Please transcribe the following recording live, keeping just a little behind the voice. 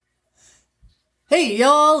Hey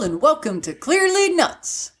y'all, and welcome to Clearly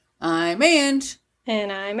Nuts. I'm Ange.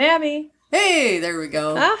 And I'm Abby. Hey, there we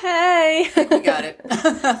go. Oh, hey. I think we got it.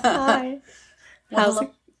 Hi. How's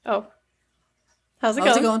it going? How's it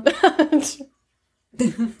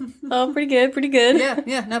Oh, pretty good.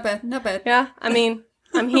 Yeah, not bad. Yeah, I mean,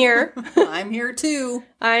 I'm here. I'm here too.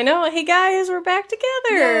 I know. Hey, guys, we're back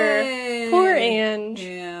together. Yay. Poor Ange.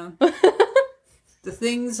 Yeah. The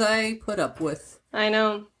things I put up with. I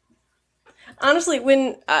know. Honestly,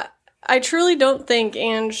 when I truly don't think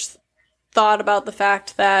Ange thought about the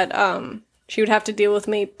fact that she would have to deal with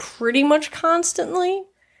me pretty much constantly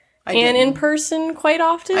in person quite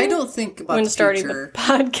often. I don't think about when the starting future. the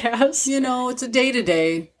podcast. You know, it's a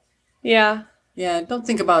day-to-day. Yeah. Yeah, don't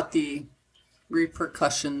think about the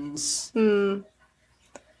repercussions. I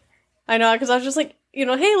know, because I was just like,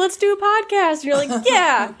 hey, let's do a podcast. And you're like,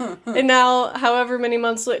 yeah. And now, however many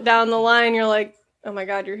months down the line, you're like, oh my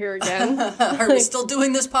God, you're here again. Are we still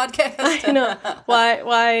doing this podcast? I know. Why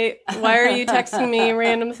are you texting me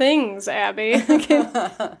random things, Abby?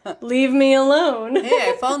 Leave me alone.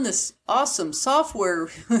 Hey, I found this awesome software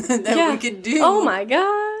that we could do. Oh my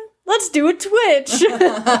God. Let's do a Twitch.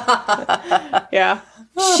 Yeah.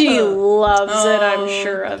 She loves it, I'm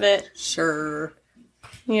sure of it. Sure.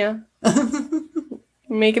 Yeah.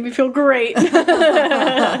 Making me feel great.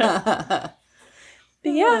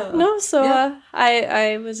 But yeah, no, so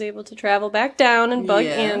I was able to travel back down and bug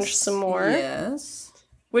Ange some more. Yes.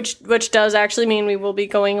 Which does actually mean we will be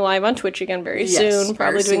going live on Twitch again very soon.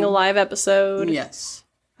 Probably doing a live episode. Yes.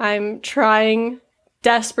 I'm trying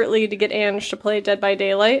desperately to get Ange to play Dead by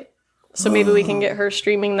Daylight. So maybe we can get her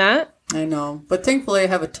streaming that. I know. But thankfully I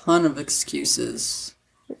have a ton of excuses.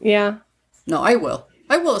 Yeah. No, I will.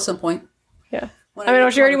 I will at some point. Yeah. I mean,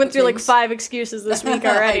 she already went through like 5 excuses this week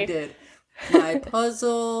already. I did. My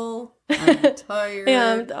puzzle. I'm tired.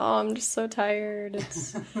 Yeah, I'm just so tired.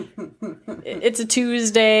 It's a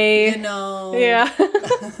Tuesday. You know. Yeah.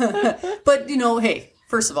 But, hey,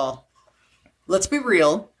 first of all, let's be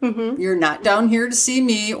real. Mm-hmm. You're not down here to see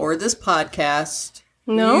me or this podcast.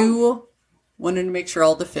 No. You wanted to make sure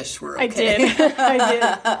all the fish were okay. I did.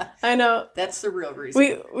 I know. That's the real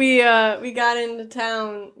reason. We got into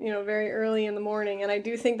town, very early in the morning, and I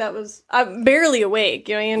do think that was I'm barely awake.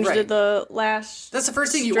 Ange did the last. That's the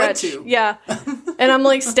first thing you stretch. went to. Yeah, and I'm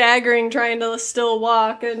like staggering, trying to still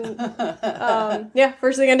walk, and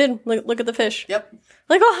first thing I did, look at the fish. Yep.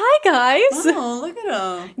 Like, oh hi guys. Oh, look at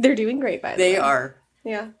them. They're doing great by the way. They are.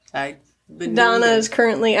 Yeah. Donna is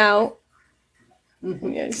currently out.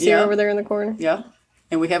 Mm-hmm. Yeah, you see her over there in the corner. Yeah.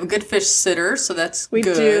 And we have a good fish sitter, so that's good. We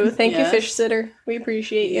do. Thank you, fish sitter. We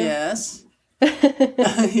appreciate you. Yes.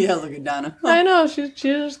 Yeah, look at Donna. Oh. I know. She's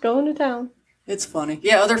just going to town. It's funny.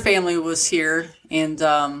 Yeah, other family was here, and,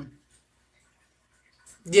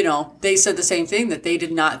 they said the same thing, that they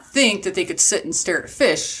did not think that they could sit and stare at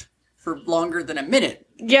fish for longer than a minute.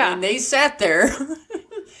 Yeah. And they sat there.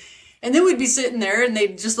 And then we'd be sitting there, and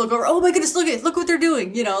they'd just look over. Oh my goodness! Look what they're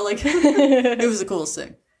doing! It was the coolest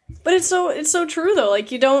thing. But it's so true though.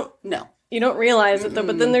 Like you don't realize it though.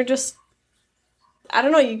 But then they're just, I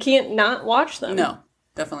don't know. You can't not watch them. No,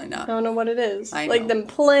 definitely not. I don't know what it is. I like know. them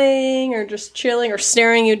playing or just chilling or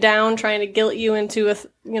staring you down, trying to guilt you into a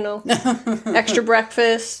extra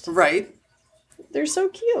breakfast. Right. They're so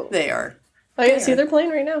cute. They are. See, they're playing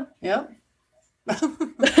right now. Yep.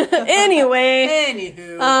 Anyway.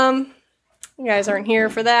 Anywho. You guys aren't here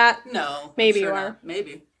for that. No. Maybe sure you are. Not.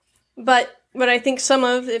 Maybe. But what I think some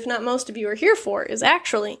of, if not most of you are here for, is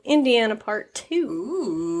actually Indiana Part 2.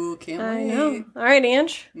 Ooh, can't wait. I know. All right,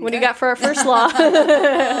 Ange. Okay. What do you got for our first law?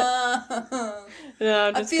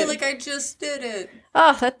 No, I feel like I just did it.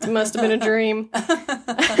 Oh, that must have been a dream.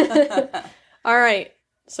 All right.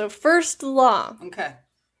 So first law. Okay.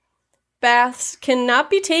 Baths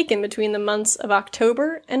cannot be taken between the months of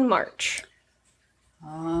October and March.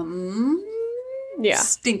 Yeah.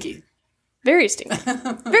 Stinky. Very stinky.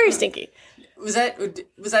 Very stinky. Was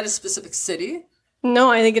that a specific city?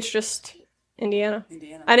 No, I think it's just Indiana.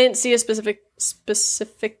 I didn't see a specific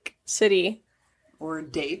city. Or a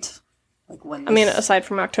date. Like when I mean, aside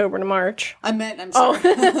from October to March. I'm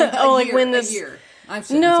sorry. When this... A year. I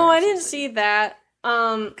didn't see that.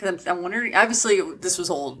 Because I'm wondering, obviously this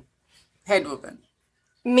was old. Had to have been.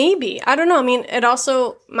 Maybe. I don't know. I mean, it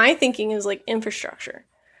also, my thinking is like infrastructure.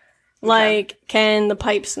 Okay. Like, can the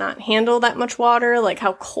pipes not handle that much water? Like,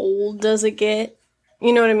 how cold does it get?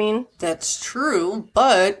 You know what I mean? That's true,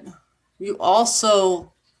 but you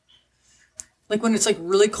also, like when it's like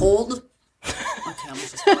really cold. Okay, I'm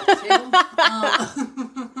just fell off the table.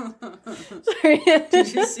 Sorry.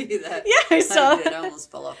 Did you see that? Yeah, I saw I did. I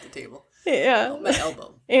almost fell off the table. Yeah. My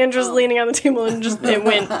elbow. Andrew's leaning on the table and it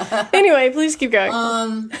went. Anyway, please keep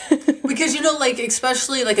going. Because like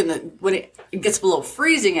especially like when it gets below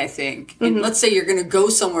freezing, I think, and let's say you're gonna go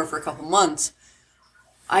somewhere for a couple months,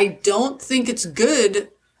 I don't think it's good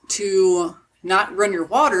to not run your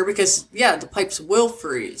water because the pipes will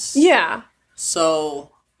freeze. Yeah.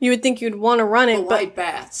 So you would think you'd want to run it, but white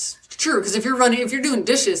baths. True, because if you're doing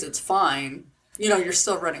dishes, it's fine. You're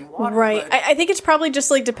still running water. Right. But... I think it's probably just,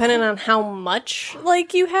 like, dependent on how much,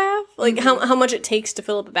 like, you have. Like, how much it takes to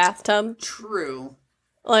fill up a bathtub. True.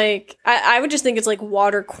 Like, I would just think it's, like,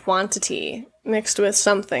 water quantity mixed with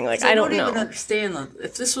something. Like, I don't know. I don't even understand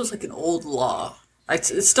if this was, like, an old law. It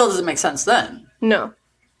still doesn't make sense then. No.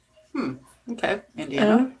 Okay.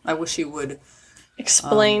 Indiana, I wish you would...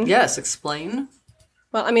 Explain. Yes, explain.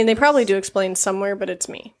 Well, I mean, they probably do explain somewhere, but it's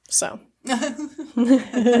me, so... So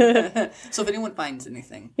if anyone finds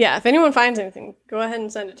anything. Yeah, if anyone finds anything, go ahead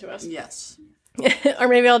and send it to us. Yes. Or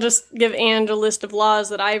maybe I'll just give Ange a list of laws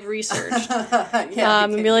that I've researched.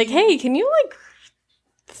 And be like, hey, can you, like,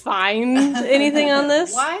 find anything on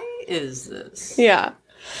this? Why is this? Yeah.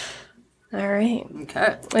 All right.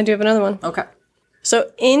 Okay. I do have another one. Okay.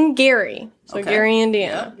 So in Gary. Gary,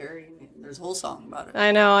 Indiana. Yeah, Gary. There's a whole song about it.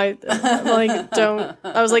 I know. I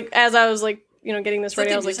was like, as I was like, getting this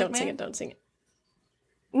ready, I was like, don't sing it.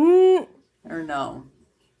 Or no?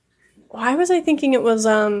 Why was I thinking it was,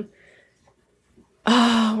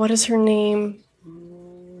 what is her name?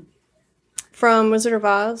 From Wizard of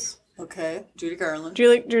Oz. Okay, Judy Garland.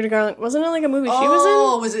 Judy Garland. Wasn't it like a movie she was in?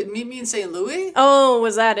 Oh, was it Meet Me in St. Louis? Oh,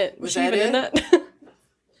 was that it? Was she that even it? in that?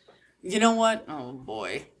 You know what? Oh,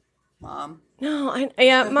 boy. Mom. No,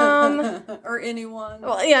 Mom. Or anyone.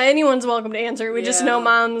 Well, yeah, anyone's welcome to answer. We just know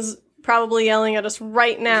Mom's probably yelling at us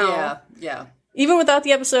right now. Yeah. Even without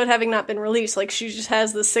the episode having not been released, like, she just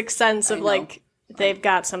has the sixth sense of, like, they've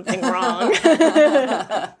got something wrong.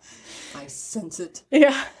 I sense it.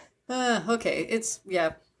 Yeah. Okay,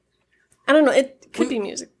 I don't know, it could be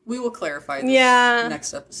music. We will clarify this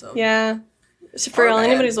next episode. Yeah. So for real,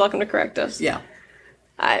 anybody's welcome to correct us. Yeah.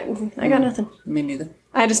 I got nothing. Me neither.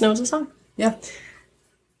 I just know it's a song. Yeah.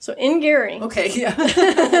 So in Gary. Okay, yeah.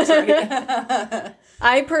 That's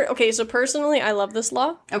right. So personally, I love this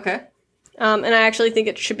law. Okay. And I actually think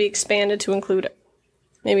it should be expanded to include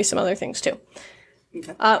maybe some other things too.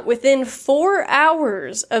 Okay. Within 4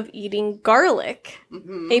 hours of eating garlic,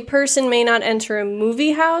 a person may not enter a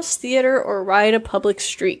movie house, theater, or ride a public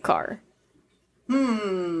streetcar.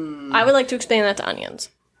 I would like to expand that to onions.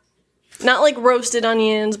 Not like roasted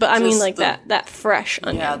onions, but I mean like that fresh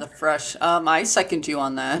onion. Yeah, the fresh. I second you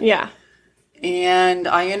on that. Yeah. And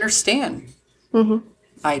I understand.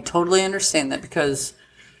 I totally understand that because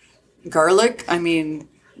garlic, I mean,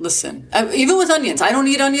 listen, even with onions, I don't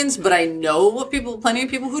eat onions, but I know plenty of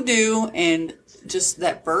people who do, and just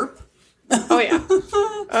that burp. Oh, yeah.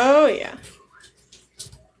 Oh, yeah.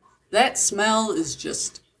 That smell is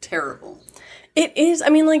just terrible. It is. I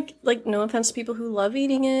mean, like no offense to people who love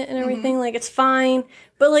eating it and everything. Like, it's fine,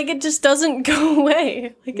 but like it just doesn't go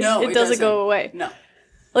away. Like, No, it doesn't go away. No.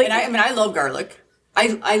 Like, And I love garlic.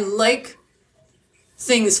 I like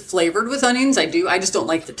things flavored with onions. I do. I just don't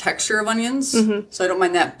like the texture of onions, so I don't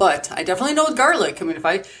mind that. But I definitely know with garlic. I mean,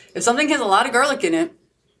 if something has a lot of garlic in it,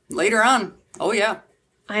 later on, oh yeah.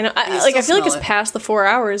 I know. I feel like it's past the 4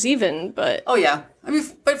 hours even, but oh yeah. I mean,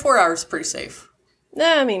 but 4 hours is pretty safe.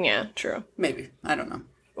 I mean, yeah, true. Maybe. I don't know.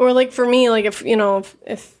 Or like for me, like if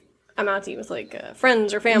I'm out to eat with like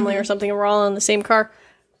friends or family or something, and we're all in the same car,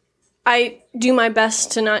 I do my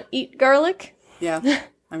best to not eat garlic. Yeah.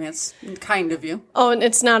 I mean, it's kind of you. Oh, and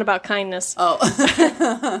it's not about kindness. Oh.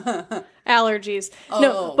 Allergies. Oh,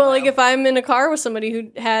 no, but like if I'm in a car with somebody who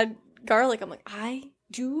had garlic, I'm like,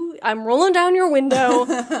 I'm rolling down your window.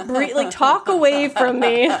 Talk away from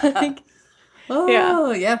me.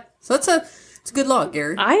 Yeah. So it's a good law,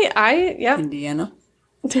 Gary. Yeah. Indiana.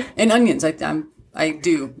 And onions,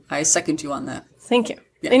 I second you on that. Thank you.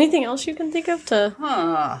 Yeah. Anything else you can think of to...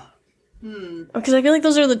 Because I feel like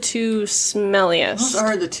those are the two smelliest. Those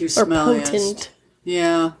are the two or smelliest. Potent.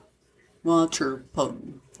 Yeah. Well, true.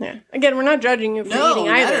 Potent. Yeah. Again, we're not judging you for eating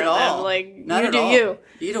either of them. Like, not you do all. you.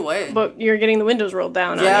 Eat away. But you're getting the windows rolled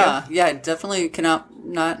down on you. Yeah, definitely cannot,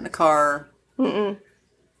 not in a car.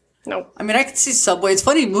 Nope. I mean, I could see Subway. It's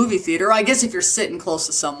funny, movie theater. I guess if you're sitting close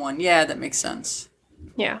to someone, yeah, that makes sense.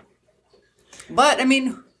 Yeah. But, I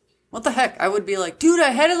mean, what the heck? I would be like, dude, I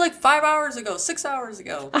had it like 5 hours ago, 6 hours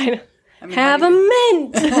ago. I know. Have a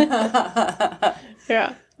mint.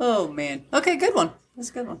 Yeah. Oh, man. Okay, good one.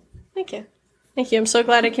 That's a good one. Thank you. Thank you. I'm so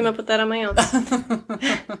glad I came up with that on my own.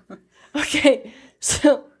 Okay,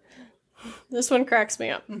 so this one cracks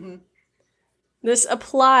me up. This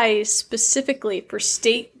applies specifically for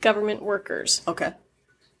state government workers. Okay.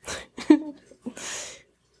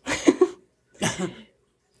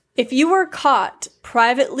 If you are caught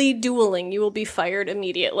privately dueling, you will be fired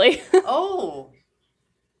immediately. Oh.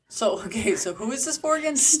 So who is this for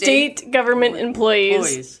again? State government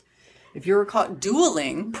employees. If you were caught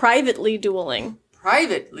dueling, Privately dueling,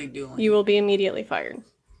 you will be immediately fired.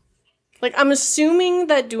 Like, I'm assuming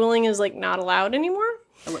that dueling is, like, not allowed anymore.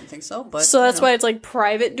 I wouldn't think so, but... So that's why it's, like,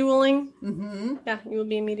 private dueling. Mm-hmm. Yeah, you will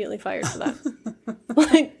be immediately fired for that.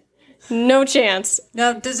 Like, no chance.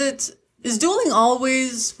 Now, is dueling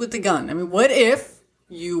always with the gun? I mean, what if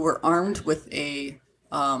you were armed with a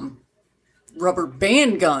rubber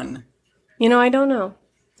band gun? You know, I don't know.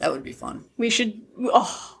 That would be fun. We should...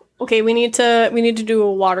 Oh, okay, we need to do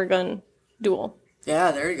a water gun duel.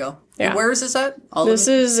 Yeah, there you go. Yeah. And where is this at? This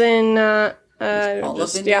is in, all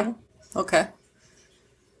of India? Okay.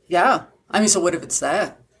 Yeah. I mean, so what if it's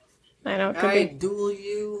that? I know, it could I be. duel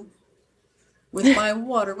you with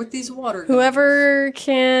these water guns. Whoever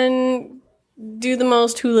can do the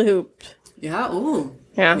most hula hoop. Yeah, ooh.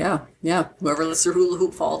 Yeah. Yeah. Whoever lets their hula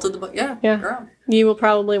hoop fall to the ground. Yeah. You will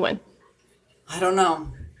probably win. I don't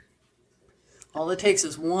know. All it takes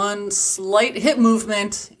is one slight hip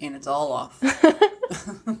movement, and it's all off.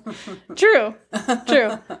 True. I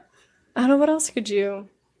don't know, what else could you?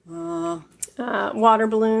 Water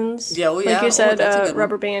balloons. Yeah, well, yeah. Like you said, that's a good one.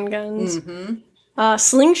 rubber band guns. Mm-hmm.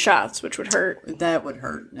 Slingshots, which would hurt. That would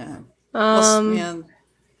hurt, yeah. I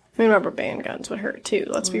mean, rubber band guns would hurt, too.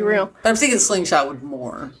 Let's be real. But I'm thinking slingshot would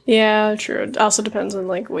more. Yeah, true. It also depends on,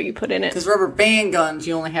 like, what you put in it. Because rubber band guns,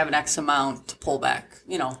 you only have an X amount to pull back.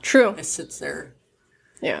 You know. True. It sits there.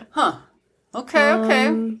 Yeah. Huh.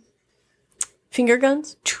 Okay. Finger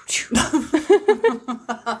guns?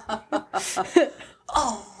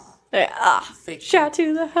 Oh. Fake. Shot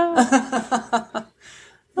to the heart.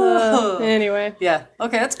 Anyway. Yeah.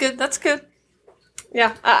 Okay, that's good.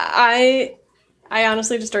 Yeah. I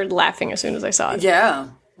honestly just started laughing as soon as I saw it. Yeah.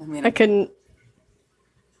 I mean, I couldn't.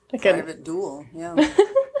 Private duel. Yeah.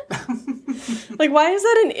 Like, why is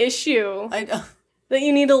that an issue I know. that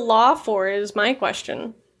you need a law for is my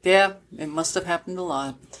question. Yeah, it must have happened a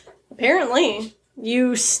lot. Apparently.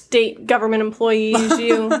 You state government employees,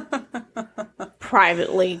 you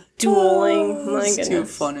privately dueling. My It's goodness. too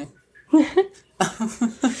funny.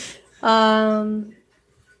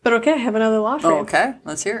 But okay, I have another law for you. Okay,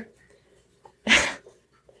 let's hear it.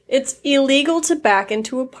 It's illegal to back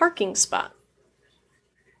into a parking spot.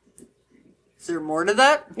 Is there more to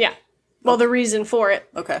that? Yeah. Well, the reason for it.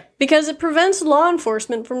 Okay. Because it prevents law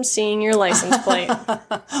enforcement from seeing your license plate.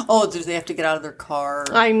 Oh, do they have to get out of their car?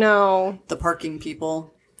 I know. The parking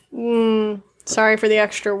people? Sorry for the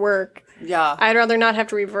extra work. Yeah. I'd rather not have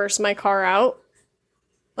to reverse my car out.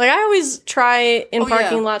 Like, I always try in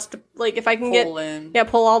parking lots to, like, if I can Pull in.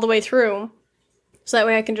 pull all the way through. So that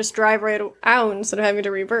way I can just drive right out instead of having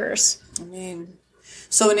to reverse. I mean,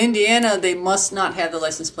 so in Indiana, they must not have the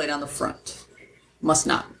license plate on the front. Must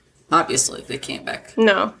not. Obviously, if they can't back.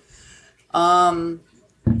 No.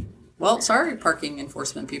 Well, sorry, parking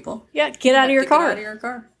enforcement people. Yeah, get out of your car. Get out of your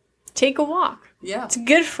car. Take a walk. Yeah. It's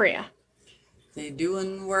good for you. They do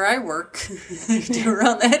in where I work. They do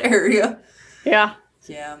around that area. Yeah.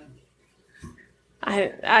 Yeah.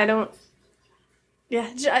 I don't... Yeah,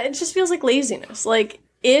 it just feels like laziness. Like,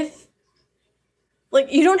 if... Like,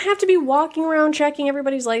 you don't have to be walking around checking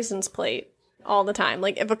everybody's license plate all the time.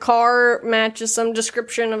 Like, if a car matches some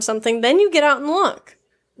description of something, then you get out and look.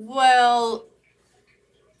 Well,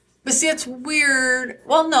 but see, it's weird.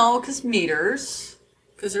 Well, no, because meters.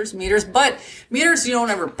 Because there's meters. But meters you don't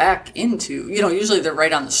ever back into. You know, usually they're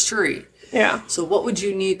right on the street. Yeah. So what would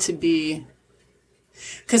you need to be...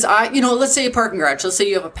 Because let's say a parking garage. Let's say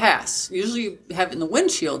you have a pass. Usually you have it in the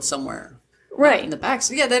windshield somewhere. Right. In the back.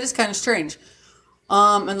 So yeah, that is kind of strange.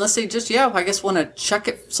 Unless they just, I guess want to check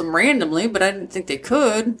it some randomly, but I didn't think they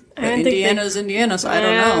could. But Indiana's Indiana, so I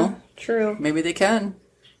don't know. True. Maybe they can.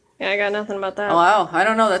 Yeah, I got nothing about that. Oh, wow. I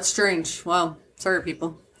don't know. That's strange. Wow. Sorry,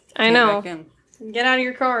 people. I know. Back in. Get out of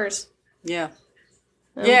your cars. Yeah.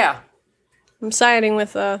 Yeah. I'm siding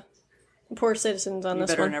with the poor citizens on You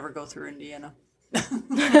this better one. never go through Indiana.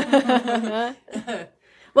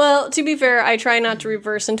 Well, to be fair, I try not to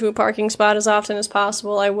reverse into a parking spot as often as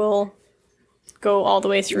possible. I will go all the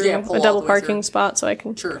way through pull a all double the way parking through. spot so I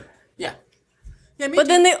can... Sure. Yeah. Yeah, me But too.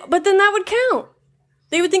 then that would count.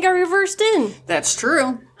 They would think I reversed in. That's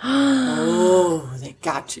true. Oh, they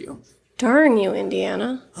got you. Darn you,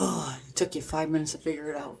 Indiana. Oh, it took you 5 minutes to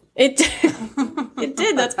figure it out. It it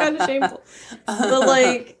did. That's kind of shameful. But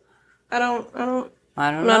like, I'm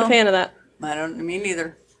I don't know. not a fan of that. Me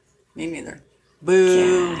neither. Me neither.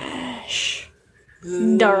 Boo. Gosh.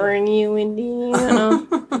 Darn you, Indiana.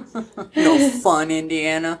 No fun,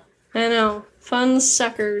 Indiana. I know. Fun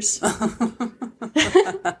suckers. Because,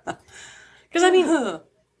 I mean,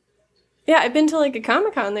 yeah, I've been to, like, a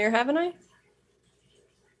Comic-Con there, haven't I?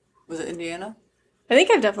 Was it Indiana? I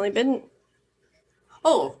think I've definitely been.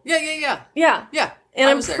 Oh, yeah. Yeah. Yeah. And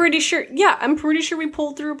I I'm was there. pretty sure we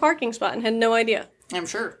pulled through a parking spot and had no idea. I'm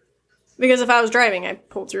sure. Because if I was driving, I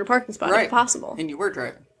pulled through a parking spot if possible. And you were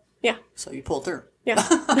driving. Yeah. So you pulled through. Yeah.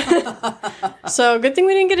 So, good thing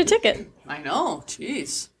we didn't get a ticket. I know.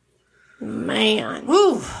 Jeez. Man.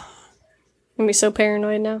 Woo. I'm gonna be so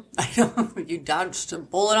paranoid now. I know. You dodged a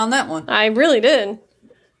bullet on that one. I really did.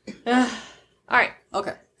 Alright.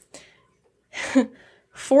 Okay.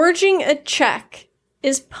 Forging a check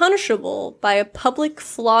is punishable by a public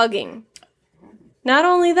flogging. Not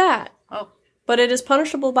only that, Oh. but it is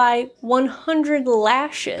punishable by 100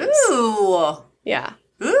 lashes. Ooh. Yeah.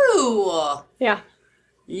 Ooh. Yeah.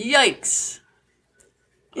 Yikes.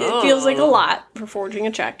 It feels like a lot for forging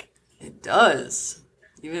a check. It does.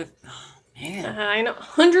 Even if, oh, man. I know.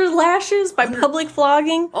 100 lashes by public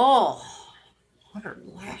flogging? Oh. 100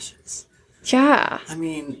 lashes. Yeah. I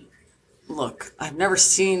mean, look, I've never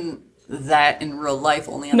seen that in real life,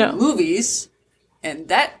 only on No. the movies. And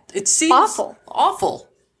that, it seems Awful. Awful.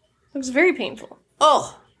 It was very painful.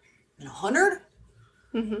 Oh. And 100?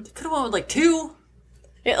 Mm-hmm. They could have went with like 2.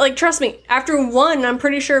 Like, trust me, after 1, I'm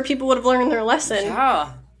pretty sure people would have learned their lesson.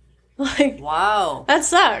 Yeah. Like, Wow. that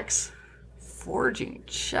sucks. Forging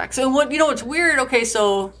checks. And what, what's weird? Okay,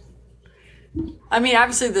 so, I mean,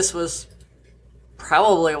 obviously this was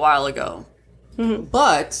probably a while ago. Mm-hmm.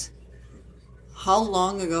 But, how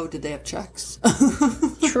long ago did they have checks?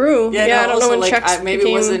 True. Yeah, I don't know when checks maybe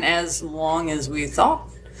became... it wasn't as long as we thought.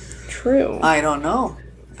 True. I don't know.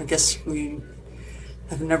 I guess we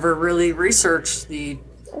have never really researched the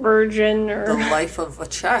Virgin or... life of a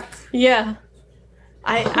check. Yeah.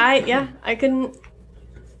 I couldn't...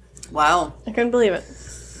 Wow. I couldn't believe it.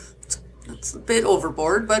 It's a bit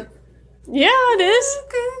overboard, but... Yeah, it is.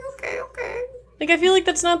 Okay. Like, I feel like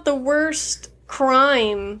that's not the worst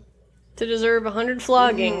crime to deserve 100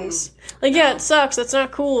 floggings. Like, yeah, it sucks. That's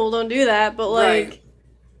not cool. Don't do that. But, like... Right.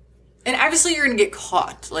 And obviously you're going to get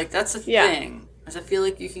caught. Like, that's the thing. Because I feel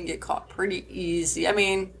like you can get caught pretty easy. I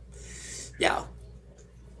mean, yeah.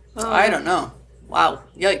 I don't know. Wow.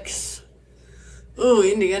 Yikes. Ooh,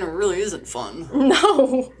 Indiana really isn't fun.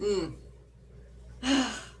 No.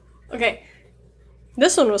 Okay.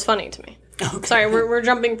 This one was funny to me. Okay. Sorry, we're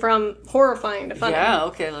jumping from horrifying to funny. Yeah,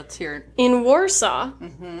 okay, let's hear it. In Warsaw,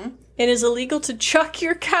 it is illegal to chuck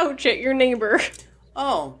your couch at your neighbor.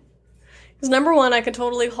 Oh. Because number one, I could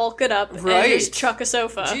totally hulk it up and just chuck a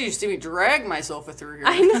sofa. Jeez, did we drag my sofa through here?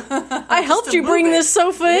 I know. I helped you bring this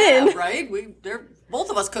sofa in. Yeah, right? Both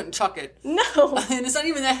of us couldn't chuck it. No. And it's not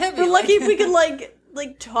even that heavy. We're lucky if we could,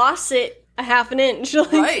 like toss it a half an inch.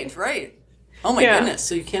 Like, Right. Oh my goodness.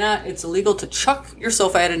 So you cannot, it's illegal to chuck your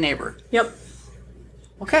sofa at a neighbor. Yep.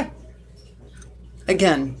 Okay.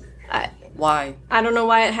 Again, why? I don't know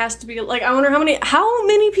why it has to be, like, I wonder how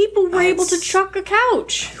many people were able to chuck a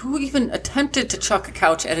couch? Who even attempted to chuck a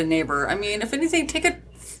couch at a neighbor? I mean, if anything, take a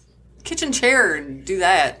kitchen chair and do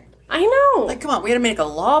that. I know. Like, come on, we had to make a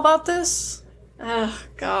law about this? Oh,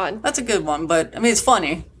 God. That's a good one, but, I mean, it's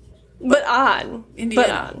funny. But odd. Indiana.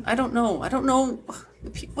 But odd. I don't know.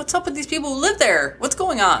 What's up with these people who live there? What's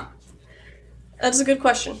going on? That's a good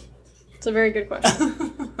question. It's a very good question.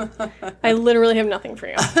 I literally have nothing for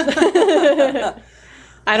you. I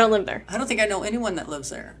don't live there. I don't think I know anyone that lives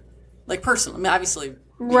there. Like, personally. I mean, obviously.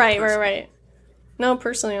 Right. No,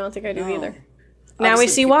 personally, I don't think I do either. Now Obviously we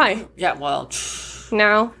see why. Yeah, well.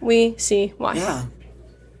 Now we see why. Yeah.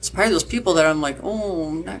 It's probably those people that I'm like, oh,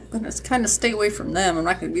 I'm not going to kind of stay away from them. I'm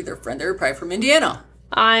not going to be their friend. They're probably from Indiana.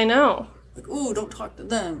 I know. Like, ooh, don't talk to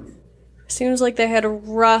them. Seems like they had a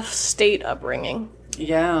rough state upbringing.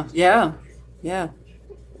 Yeah.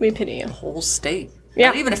 We pity you. The whole state. Yeah.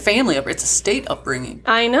 Not even a family it's a state upbringing.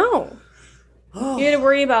 I know. You had to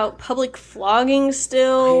worry about public flogging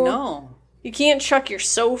still. I know. You can't chuck your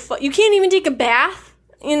sofa. You can't even take a bath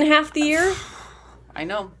in half the year. I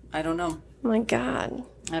know. I don't know. Oh my God.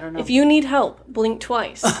 I don't know. If you need help, blink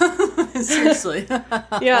twice. Seriously.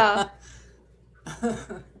 Yeah.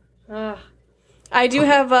 I do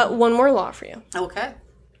have one more law for you. Okay.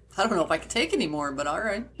 I don't know if I can take any more, but all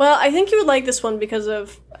right. Well, I think you would like this one because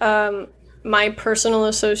of my personal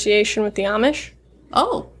association with the Amish.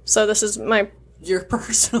 Oh. So this is your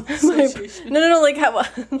personal association. No, like how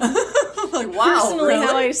like, wow, personally really?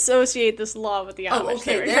 how I associate this law with the Amish. Oh,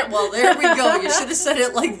 okay. There we go. You should have said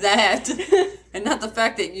it like that, and not the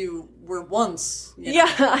fact that you were once.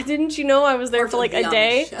 Yeah, didn't you know I was there for like a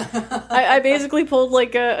day? I basically pulled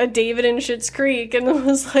like a David in Schitt's Creek and it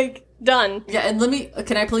was like, done. Yeah, and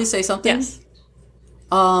can I please say something? Yes.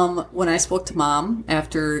 When I spoke to Mom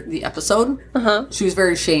after the episode, she was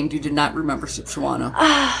very ashamed you did not remember Shipshawana.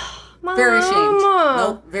 Mom. Very ashamed.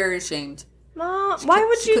 Nope, very ashamed. Mom, why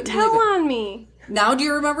would you tell on me? Now do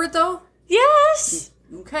you remember it, though? Yes!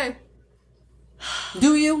 Okay.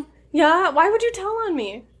 Do you? Yeah, why would you tell on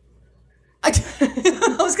me? I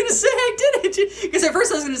was going to say I did it. Because at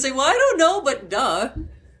first I was going to say, well, I don't know, but duh.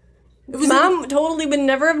 Mom totally would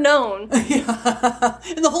never have known. Yeah.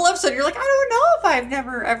 In the whole episode, you're like, I don't know if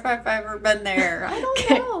I've ever been there. I don't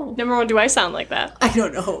know. Number one, do I sound like that? I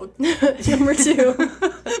don't know. Number two.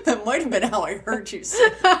 That might have been how I heard you say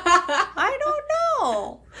it. I don't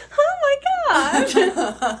know. Oh my gosh.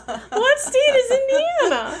 What state is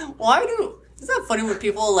Indiana? Isn't that funny when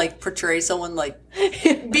people like portray someone like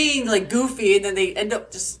being like goofy and then they end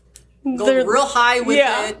up just going real high with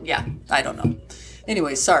it? Yeah, I don't know.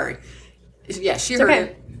 Anyway, sorry. Yeah, she heard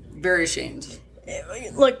it. Very ashamed.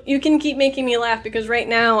 Look, you can keep making me laugh because right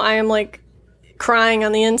now I am like crying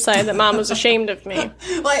on the inside that Mom was ashamed of me.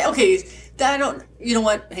 Like, okay, you know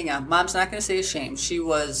what? Hang on. Mom's not going to say ashamed. She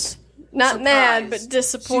was not surprised. mad, but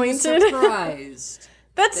disappointed. She was surprised.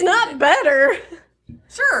 That's not better.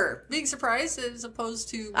 Sure. Being surprised as opposed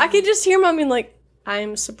to... I could just hear Mom being like,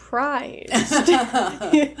 I'm surprised.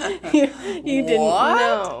 you didn't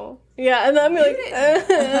know. Yeah, and I'm like,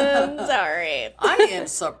 I'm sorry. I am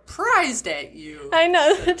surprised at you. I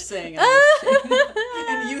know. Saying I'm ashamed.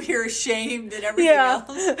 And you hear ashamed and everything else.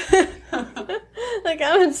 Like,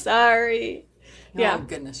 I'm sorry. Oh,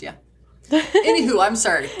 goodness, yeah. Anywho, I'm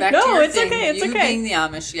sorry. Back to your it's thing. Okay, it's you okay. being the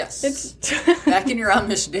Amish, yes. Back in your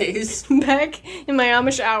Amish days. Back in my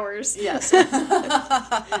Amish hours. Yes.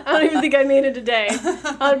 I don't even think I made it a day.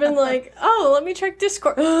 I'd have been like, oh, let me check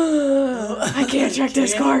Discord. I can't check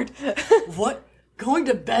Discord. What? Going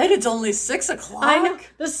to bed? It's only 6 o'clock? I know.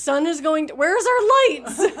 The sun is going to... Where's our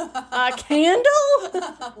lights? A candle?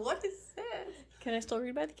 What is this? Can I still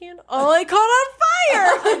read by the candle? Oh, it caught on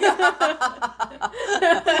fire!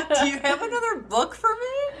 Do you have another book for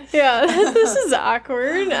me? Yeah, this is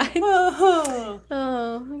awkward.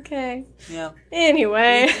 Okay. Yeah.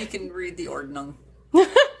 Anyway. You can read the Ordnung.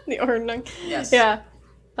 The Ordnung. Yes. Yeah.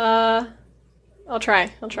 I'll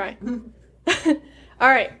try. All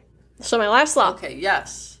right. So my last law. Okay,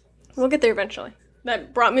 yes. We'll get there eventually.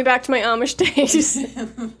 That brought me back to my Amish days.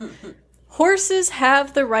 Horses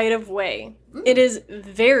have the right of way. It is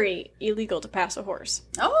very illegal to pass a horse.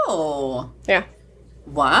 Oh. Yeah.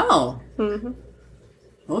 Wow. Mm-hmm.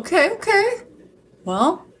 Okay.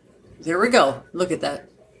 Well, there we go. Look at that.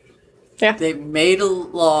 Yeah. They've made a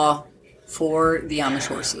law for the Amish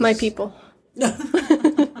horses. My people. Yeah.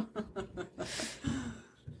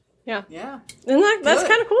 Yeah. And that's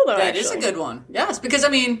kind of cool, though, That is a good one. Yes, because, I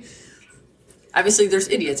mean, obviously there's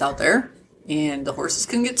idiots out there. And the horses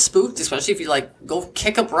can get spooked, especially if you, like, go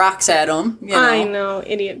kick up rocks at them. You know? I know,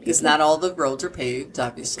 idiot people. Because not all the roads are paved,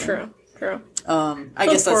 obviously. True. I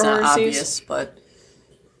guess that's not obvious, but...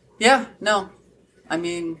 Yeah, no. I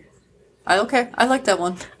mean... I like that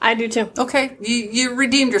one. I do, too. Okay, you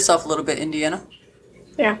redeemed yourself a little bit, Indiana.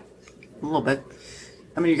 Yeah. A little bit.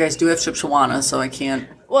 I mean, you guys do have Shipshawana, so I can't...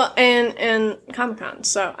 Well, and Comic-Con,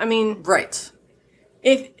 so, I mean... Right.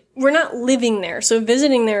 If... We're not living there, so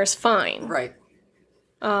visiting there is fine. Right.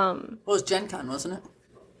 Well, it was Gen Con, wasn't it?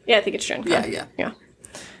 Yeah, I think it's Gen Con. Yeah.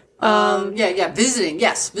 Yeah. Visiting.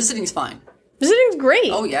 Yes, visiting's fine. Visiting's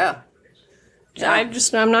great. Oh, yeah. I'm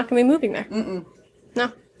not going to be moving there. Mm-mm.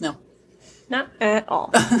 No. Not at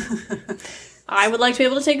all. I would like to be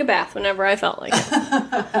able to take a bath whenever I felt like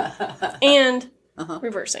it. And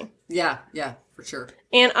reversing. Yeah, for sure.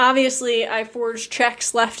 And obviously, I forge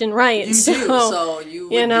checks left and right. You do, so you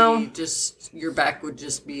would be just, your back would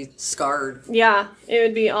just be scarred. Yeah, it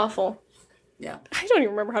would be awful. Yeah. I don't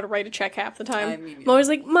even remember how to write a check half the time. I'm always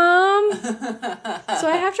like, Mom, so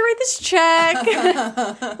I have to write this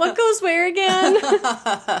check. What goes where again?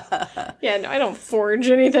 Yeah, no, I don't forge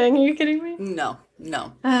anything. Are you kidding me? No.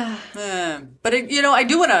 But, I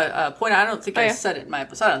do want to point out, I don't think I said it in my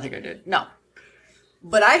episode. I don't think I did. No.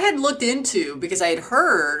 But I had looked into, because I had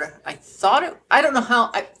heard, I don't know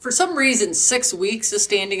how, for some reason, 6 weeks is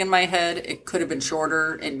standing in my head. It could have been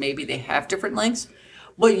shorter, and maybe they have different lengths.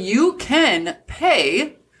 But you can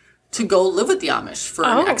pay to go live with the Amish for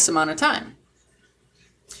an X amount of time.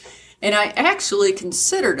 And I actually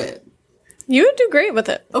considered it. You would do great with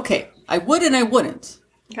it. Okay, I would and I wouldn't.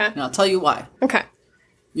 Okay. And I'll tell you why. Okay.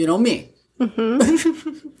 You know me.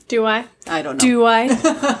 Mm-hmm. Do I? I don't know. Do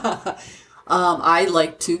I? I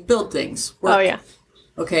like to build things. Oh, yeah.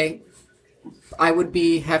 Okay. I would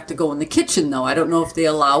have to go in the kitchen, though. I don't know if they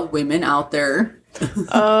allow women out there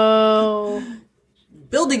Oh.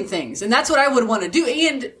 building things. And that's what I would want to do.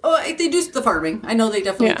 And they do the farming. I know they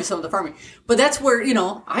definitely do some of the farming. But that's where,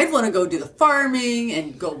 I'd want to go do the farming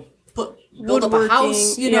and go build up a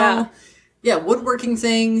house, you know. Yeah, woodworking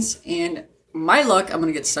things. And my luck, I'm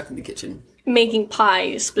going to get stuck in the kitchen. Making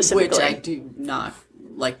pies, specifically. Which I do not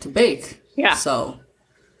like to bake. Yeah. So.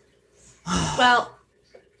 Well.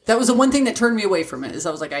 That was the one thing that turned me away from it, is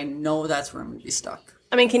I was like, I know that's where I'm going to be stuck.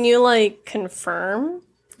 I mean, can you, confirm?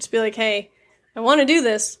 Just be like, hey, I want to do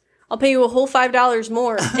this. I'll pay you a whole $5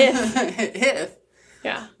 more if. If.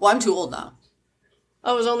 Yeah. Well, I'm too old now.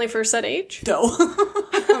 Oh, it was only for set age? No.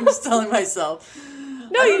 I'm just telling myself.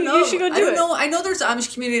 No, you should go do it. I don't know. I know there's an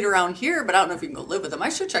Amish community around here, but I don't know if you can go live with them. I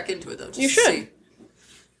should check into it, though. You should. See.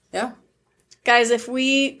 Yeah. Guys, if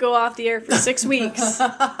we go off the air for 6 weeks,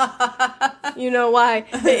 you know why.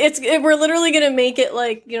 We're literally going to make it,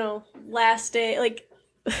 last day,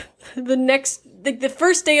 the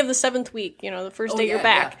first day of the 7th week, the first day you're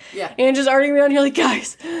back. Yeah. And just already around here like,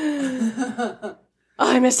 guys,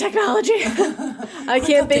 I miss technology. I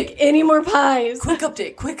can't bake any more pies. Quick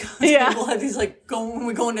update. Yeah. We'll have these, when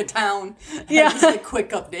we go into town. Yeah. These, quick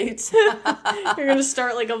updates. You're going to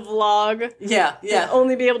start, a vlog. Yeah.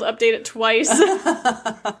 Only be able to update it twice.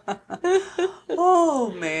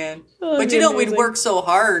 Oh, man. But amazing. we'd work so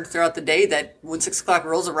hard throughout the day that when 6 o'clock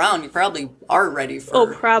rolls around, you probably are ready for Oh,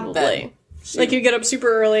 probably. bed. You get up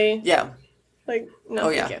super early. Yeah. No, Oh,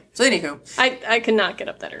 yeah. thank you. So, anywho. I could not get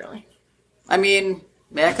up that early. I mean,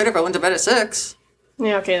 I could if I went to bed at 6.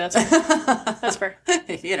 Yeah, okay, that's fair. That's fair.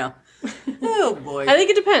 Oh, boy. I think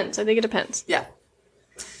it depends. Yeah.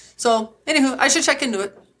 So, anywho, I should check into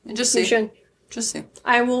it and just see. You should. Just see.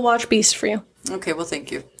 I will watch Beast for you. Okay, well,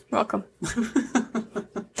 thank you. Welcome.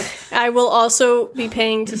 I will also be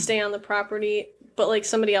paying to stay on the property, but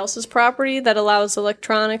somebody else's property that allows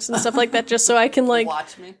electronics and stuff like that, just so I can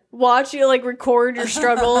Watch me. watch you record your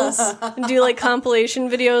struggles and do compilation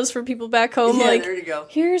videos for people back home. Yeah, there you go.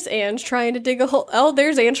 Here's Ange trying to dig a hole. Oh,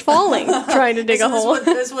 there's Ange falling, trying to dig a hole.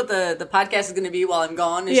 This is what the podcast is going to be while I'm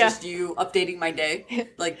gone. It's just you updating my day,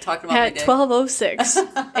 talking about my day. At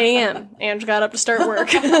 12:06 a.m., Ange got up to start work.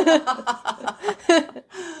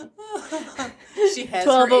 She has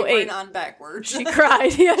her 12:08 apron on backwards. She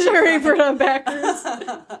cried. He has her apron on backwards.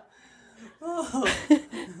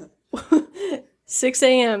 6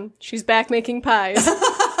 a.m. She's back making pies.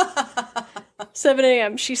 7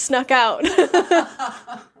 a.m. She snuck out.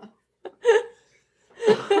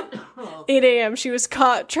 8 a.m. She was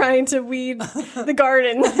caught trying to weed the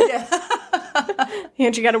garden.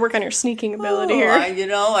 And you got to work on your sneaking ability here.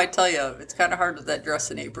 I tell you, it's kind of hard with that dress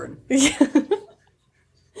and apron.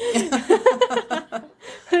 I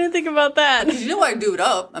didn't think about that. Because I do it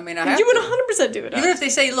up. I mean, I have You would to. 100% do it up. Even if they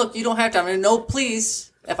say, look, you don't have to. I'm going to, no,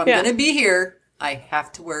 please. If I'm going to be here, I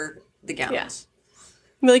have to wear the gowns.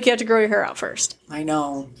 Yeah. You have to grow your hair out first. I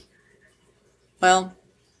know. Well,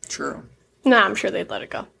 true. Nah, I'm sure they'd let it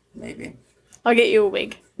go. Maybe. I'll get you a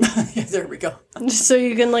wig. Yeah, there we go. Just so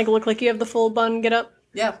you can look like you have the full bun get up.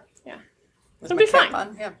 Yeah. Yeah. With It'll my be cap fine.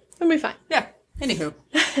 on. Yeah. It'll be fine. Yeah. Anywho.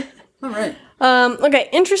 All right. Okay,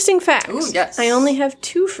 interesting facts. Ooh, yes. I only have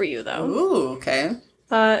 2 for you, though. Ooh, okay.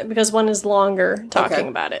 Because one is longer talking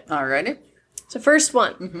about it. Alrighty. So first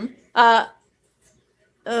one. Mm-hmm.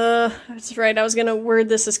 That's right. I was going to word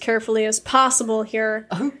this as carefully as possible here.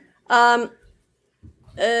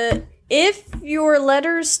 If your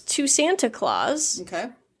letters to Santa Claus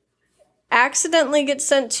accidentally get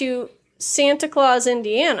sent to Santa Claus,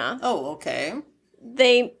 Indiana, Oh, okay.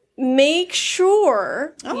 they make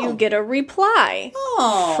sure you get a reply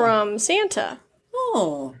from Santa.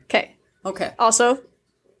 Oh. Okay. Okay. Also,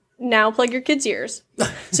 now plug your kids' ears.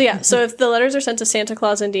 So if the letters are sent to Santa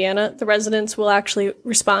Claus, Indiana, the residents will actually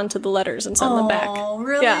respond to the letters and send them back. Oh,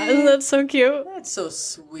 really? Yeah, isn't that so cute? That's so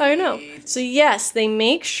sweet. I know. So yes, they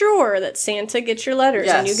make sure that Santa gets your letters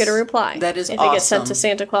and you get a reply. That is if awesome. it gets sent to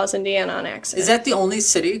Santa Claus, Indiana on accident. Is that the only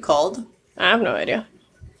city called? I have no idea.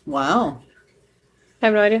 Wow. I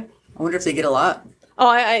have no idea. I wonder if they get a lot. Oh,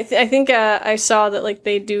 I think I saw that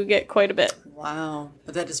they do get quite a bit. Wow.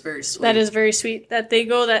 But that is very sweet. That is very sweet. That they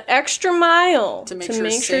go that extra mile to make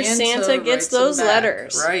sure Santa gets writes those them back.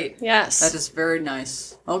 letters. Right. Yes. That is very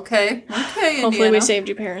nice. Okay. Okay, Hopefully Indiana. we saved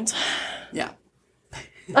you, parents. Yeah.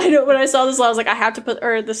 I know when I saw this, I was like, I have to put,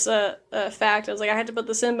 or this fact, I was like, I had to put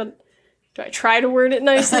this in, but do I try to word it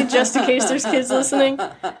nicely just in case there's kids listening?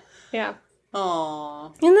 Yeah.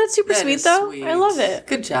 Aww. Isn't that super sweet, is though? sweet. I love it.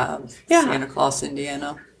 Good job, Yeah. Santa Claus,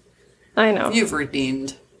 Indiana. I know. You've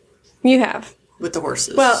redeemed. You have. With the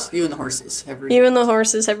horses. Well, you and the horses have redeemed. You and the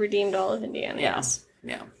horses have redeemed all of Indiana. Yeah. Yes.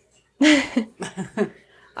 Yeah.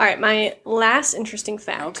 All right, my last interesting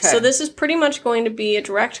fact. Okay. So this is pretty much going to be a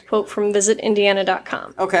direct quote from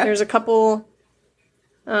visitindiana.com. Okay. There's a couple...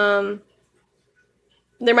 there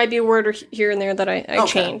might be a word or here and there that I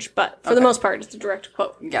change, but for the most part, it's a direct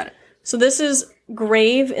quote. Got it. So this is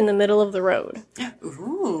grave in the middle of the road.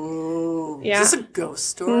 Ooh. Yeah. Is this a ghost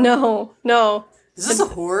story? No. Is this a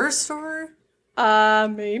horror story?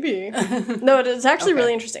 Maybe. No, it's actually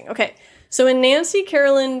really interesting. Okay. So when Nancy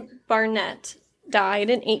Carolyn Barnett died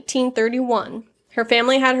in 1831, her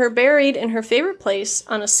family had her buried in her favorite place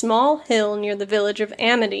on a small hill near the village of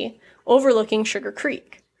Amity, overlooking Sugar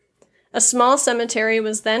Creek. A small cemetery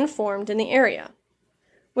was then formed in the area.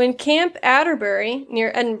 When Camp Atterbury,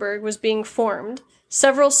 near Edinburgh, was being formed,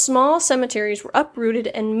 several small cemeteries were uprooted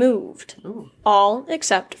and moved. Ooh. All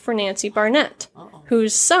except for Nancy Barnett,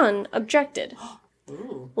 whose son objected.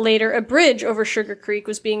 Ooh. Later, a bridge over Sugar Creek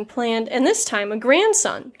was being planned, and this time a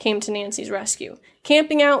grandson came to Nancy's rescue,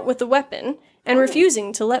 camping out with a weapon and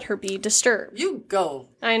refusing to let her be disturbed. You go.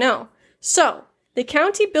 I know. So, the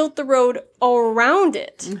county built the road around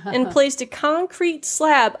it and placed a concrete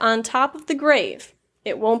slab on top of the grave.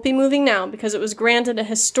 It won't be moving now because it was granted a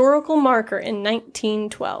historical marker in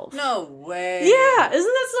 1912. No way. Yeah,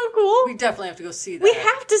 isn't that so cool? We definitely have to go see that. We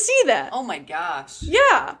have to see that. Oh my gosh.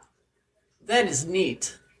 Yeah. That is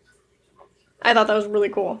neat. I thought that was really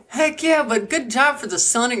cool. Heck yeah, but good job for the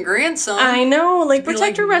son and grandson. I know, like, Be protect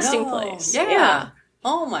like, your resting no. place. Yeah.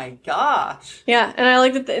 Oh my gosh. Yeah, and I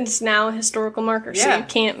like that it's now a historical marker, so Yeah. you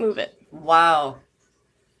can't move it. Wow.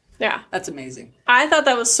 Yeah. That's amazing. I thought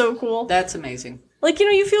that was so cool. That's amazing. Like,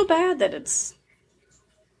 you feel bad that it's,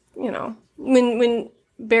 when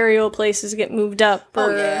burial places get moved up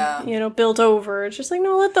or, built over, it's just like,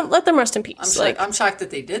 no, let them rest in peace. I'm shocked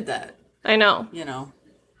that they did that. I know.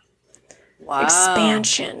 Wow.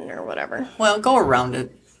 Expansion or whatever. Well, go around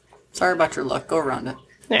it. Sorry about your luck. Go around it.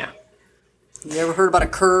 Yeah. You ever heard about a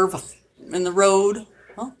curve in the road?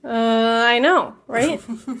 Huh? I know, right?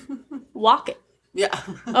 Walk it. Yeah.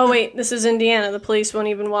 Oh, wait, this is Indiana. The police won't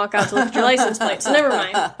even walk out to look at your license plate, so never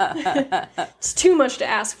mind. It's too much to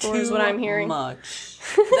ask for, is what I'm hearing. Too much.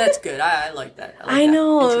 That's good. I like that. I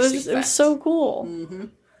know. It Interesting was fact. so cool. Mm-hmm.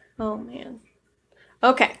 Oh, man.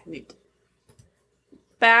 Okay. Neat.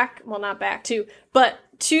 Not back to, but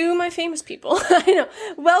to my famous people. I know.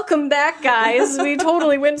 Welcome back, guys. We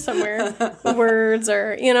totally went somewhere. The words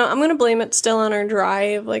are, I'm going to blame it still on our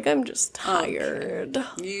drive. Like, I'm just tired.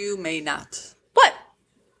 Okay. You may not. What?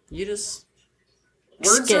 You just...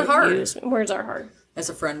 Words are hard. Words are hard. As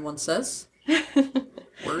a friend once says.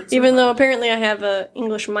 Words Even though apparently I have an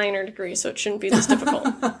English minor degree, so it shouldn't be this difficult.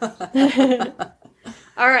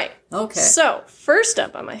 All right. Okay. So, first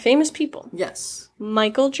up on my famous people. Yes.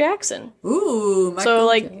 Michael Jackson. Ooh, Michael So,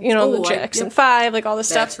 like, Jackson. the Jackson 5, like all this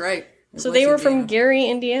stuff. That's right. So they were from Gary,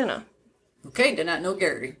 Indiana. Okay, did not know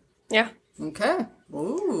Gary. Yeah. Okay.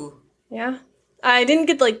 Ooh. Yeah. I didn't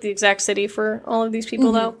get, like, the exact city for all of these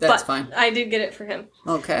people, though. That's but fine. I did get it for him.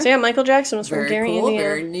 Okay. So, yeah, Michael Jackson was from Very Gary, cool, Indiana.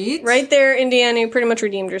 very neat. Right there, Indiana, you pretty much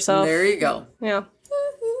redeemed yourself. There you go. Yeah.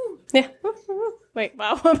 Yeah. Wait,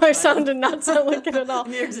 wow. My sound did not sound like it at all.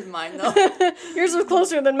 Yours is mine, though. Yours was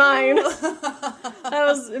closer than mine. That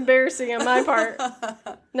was embarrassing on my part.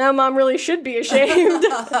 Now Mom really should be ashamed.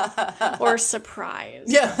 Or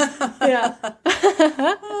surprised. Yeah.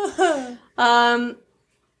 Yeah.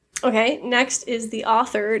 Okay, next is the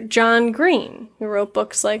author, John Green, who wrote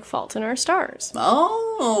books like Fault in Our Stars.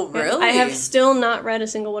 Oh, really? I have still not read a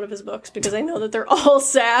single one of his books because I know that they're all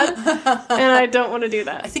sad, and I don't want to do I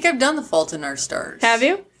that. think I've done The Fault in Our Stars. Have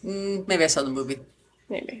you? Maybe I saw the movie.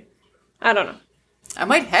 Maybe. I don't know. I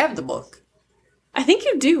might have the book. I think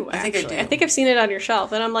you do, actually. I think I do. I think I've seen it on your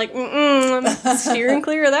shelf, and I'm like, I'm steering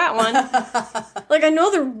clear of that one. Like, I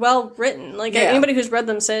know they're well written. Like, Yeah. anybody who's read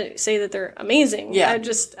them say that they're amazing. Yeah.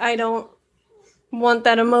 I don't want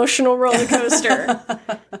that emotional roller coaster.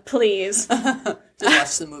 Please. Just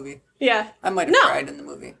watch the movie. Yeah. I might have cried in the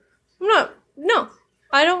movie. No.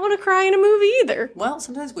 I don't want to cry in a movie either. Well,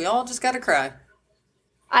 sometimes we all just gotta cry.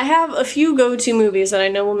 I have a few go-to movies that I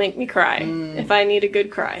know will make me cry if I need a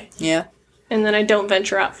good cry. Yeah. And then I don't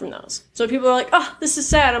venture out from those. So people are like, oh, this is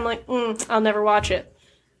sad. I'm like, I'll never watch it.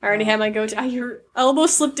 I already have my go-to. Your elbow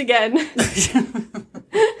slipped again.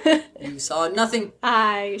 You saw nothing.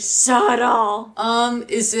 I saw it all.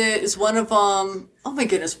 Is one of oh my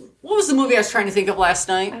goodness, what was the movie I was trying to think of last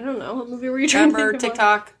night? I don't know. What movie were you trying Remember to think of?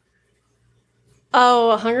 TikTok?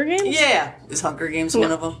 Oh, Hunger Games? Yeah. Is Hunger Games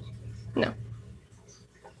one of them? No.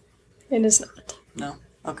 It is not. No.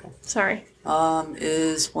 Okay. Sorry.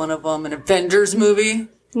 Is one of them an Avengers movie?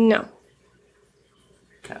 No.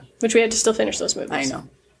 Okay. Which we had to still finish those movies. I know.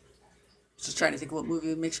 Just trying to think of what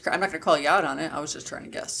movie makes you cry. I'm not going to call you out on it. I was just trying to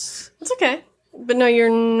guess. That's okay. But no, you're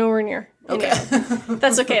nowhere near. Okay.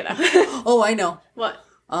 That's okay, though. Oh, I know. What?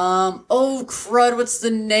 Oh, crud. What's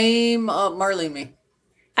the name? Marley and Me.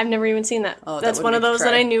 I've never even seen that. Oh, that That's would one of make you those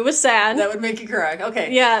cry. that I knew was sad. That would make you cry.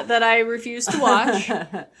 Okay. Yeah, that I refused to watch.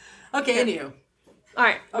 Okay, anywho. All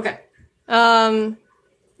right. Okay. And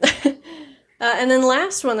then the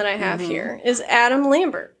last one that I have here is Adam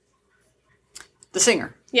Lambert. The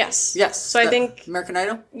singer. Yes. Yes. So I think, American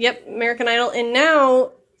Idol? yep, American Idol. And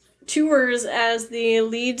now tours as the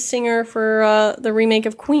lead singer for the remake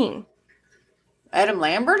of Queen. Adam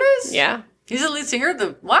Lambert is? Yeah. He's the lead singer of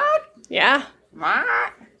the what? Yeah.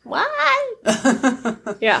 What?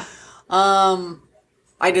 What? Yeah.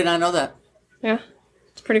 I did not know that. Yeah.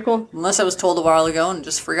 It's pretty cool. Unless I was told a while ago and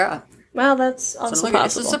just forgot. Well, that's also So look,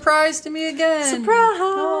 it's a possible. surprise to me again. Surprise!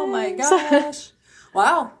 Oh my gosh.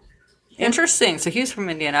 Wow. Interesting. So he's from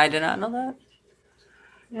Indiana. I did not know that.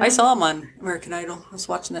 Yeah. I saw him on American Idol. I was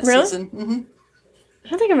watching that Really? season. Mm-hmm. I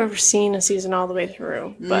don't think I've ever seen a season all the way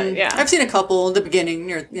through, but yeah. I've seen a couple in the beginning,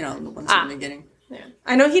 near the ones in the beginning. Yeah.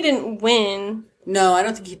 I know he didn't win, No, I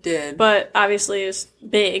don't think he did. but obviously it's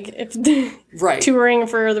big if Right. touring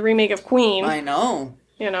for the remake of Queen. I know.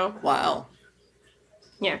 Yeah, Wow.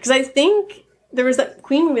 because I think there was that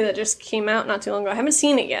Queen movie that just came out not too long ago. I haven't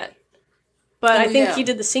seen it yet, but I think he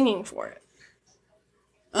did the singing for it.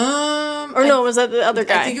 Or no, was that the other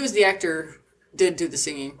guy? I think it was the actor did do the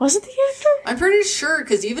singing. Was it the actor? I'm pretty sure,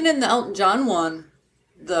 because even in the Elton John one,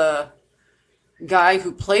 the guy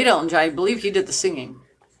who played Elton John, I believe he did the singing.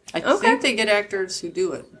 I think they get actors who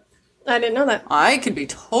do it. I didn't know that. I could be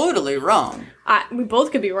totally wrong. We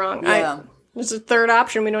both could be wrong. Yeah. There's a third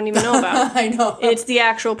option we don't even know about. I know. It's the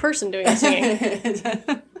actual person doing the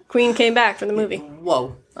singing. Queen came back for the movie.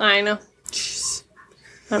 Whoa. I know. Jeez.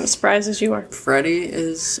 I'm as surprised as you are. Freddie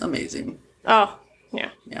is amazing. Oh, yeah.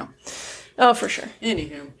 Yeah. Oh, for sure.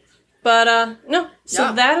 Anywho. But, no. So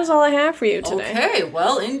Yeah. that is all I have for you today. Okay,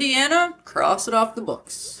 well, Indiana, cross it off the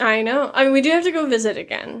books. I know. I mean, we do have to go visit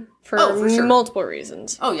again for sure. multiple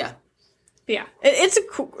reasons. Oh, yeah. But yeah,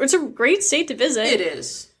 it's a great state to visit. It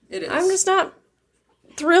is. It is. I'm just not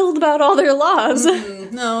thrilled about all their laws.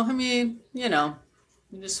 No, I mean,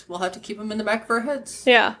 we'll have to keep them in the back of our heads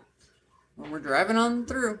Yeah. when we're driving on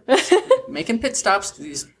through. Making pit stops to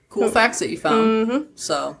these cool facts that you found. Mm-hmm.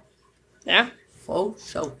 So, Yeah. faux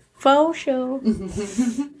show. Faux show.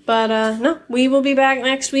 But, no, we will be back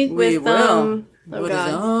next week We with, will. oh What God.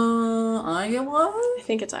 is Iowa? I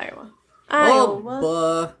think it's Iowa.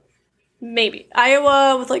 Oh, Maybe.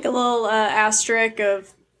 Iowa with like a little asterisk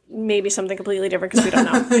of maybe something completely different because we don't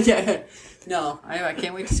know. yeah. No, I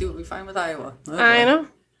can't wait to see what we find with Iowa. Oh, I boy. know.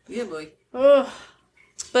 Yeah, boy. Ugh.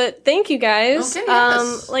 But thank you guys. Okay,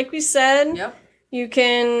 yes. Like we said, Yep. you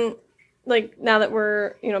can, like, now that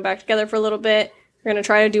we're, back together for a little bit, we're going to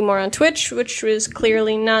try to do more on Twitch, which was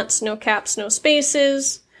clearly nuts, no caps, no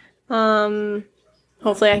spaces.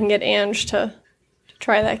 Hopefully I can get Ange to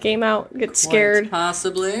try that game out, get scared. Quite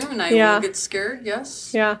possibly, and I will get scared,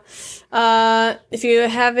 yes. Yeah. If you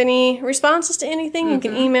have any responses to anything, you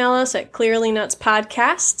can email us at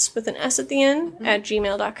clearlynutspodcasts with an S at the end at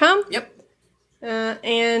gmail.com. Yep.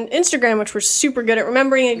 And Instagram, which we're super good at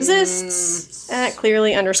remembering exists, at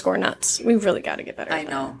clearly_nuts. We've really got to get better at I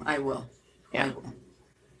know. I will. Yeah. I will.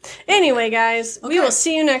 Anyway, guys, we Okay. will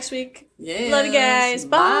see you next week. Yes. Love you guys.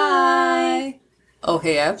 Bye. Oh,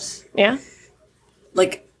 hey, Abs. Yeah?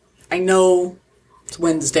 Like, I know it's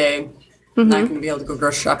Wednesday. I'm not going to be able to go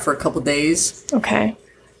grocery shop for a couple days. Okay.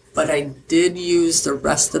 But I did use the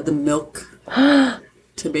rest of the milk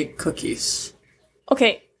to make cookies.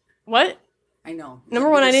 Okay. What? I know. Is Number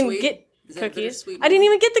that one, I didn't bittersweet? get Is that cookies. bittersweet I didn't milk?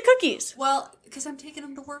 even get the cookies. Well, because I'm taking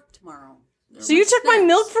them to work tomorrow. They're So you took my snacks.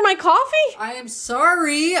 milk for my coffee? I am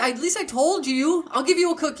sorry. At least I told you. I'll give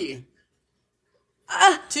you a cookie.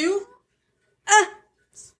 2?